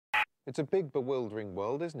It's a big, bewildering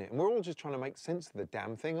world, isn't it? And we're all just trying to make sense of the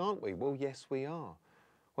damn thing, aren't we? Well, yes, we are.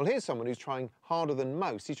 Well, here's someone who's trying harder than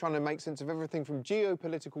most. He's trying to make sense of everything from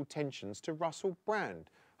geopolitical tensions to Russell Brand.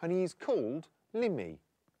 And he's called Limmy.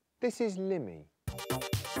 This is Limmy.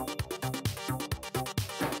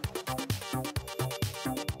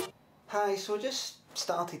 Hi, so just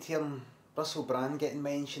started hearing Russell Brand getting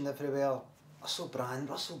mentioned everywhere. Russell Brand,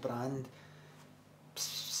 Russell Brand.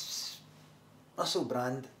 Russell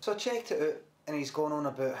Brand. So I checked it out and he's gone on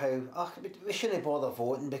about how we shouldn't bother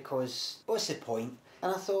voting because what's the point?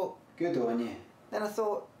 And I thought, good on you. Then I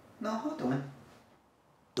thought, no, hold on.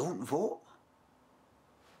 Don't vote.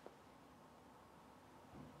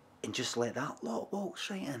 And just let that lot waltz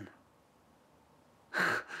right in.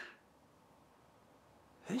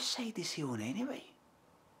 Whose side is he on anyway?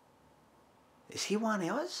 Is he one of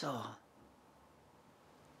us or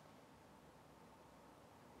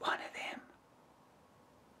one of them?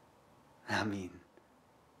 I mean,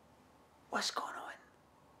 what's going on?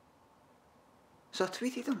 So I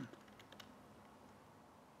tweeted him.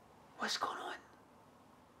 What's going on?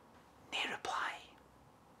 No reply.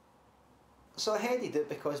 So I headed it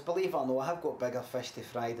because, believe it or not, I have got bigger fish to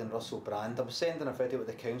fry than Russell Brand. I was sending a video to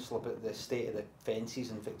the council about the state of the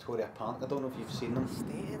fences in Victoria Park. I don't know if you've seen them.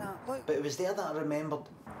 State of that, look. But it was there that I remembered.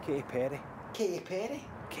 Katy Perry. Katy Perry?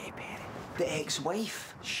 Katy Perry. The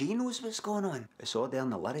ex-wife. She knows what's going on. It's all there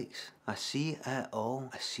in the lyrics. I see it all.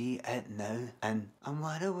 I see it now. And I'm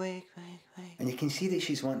wide awake, wake. And you can see that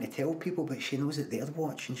she's wanting to tell people, but she knows that they're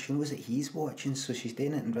watching. She knows that he's watching, so she's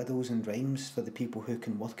doing it in riddles and rhymes for the people who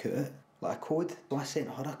can work it out. Like a code. So I sent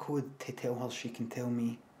her a code to tell her she can tell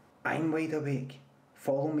me, I'm wide awake.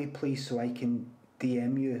 Follow me please so I can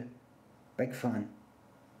DM you. Big fan.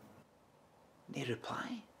 No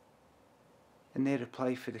reply. And no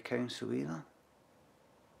reply for the council either.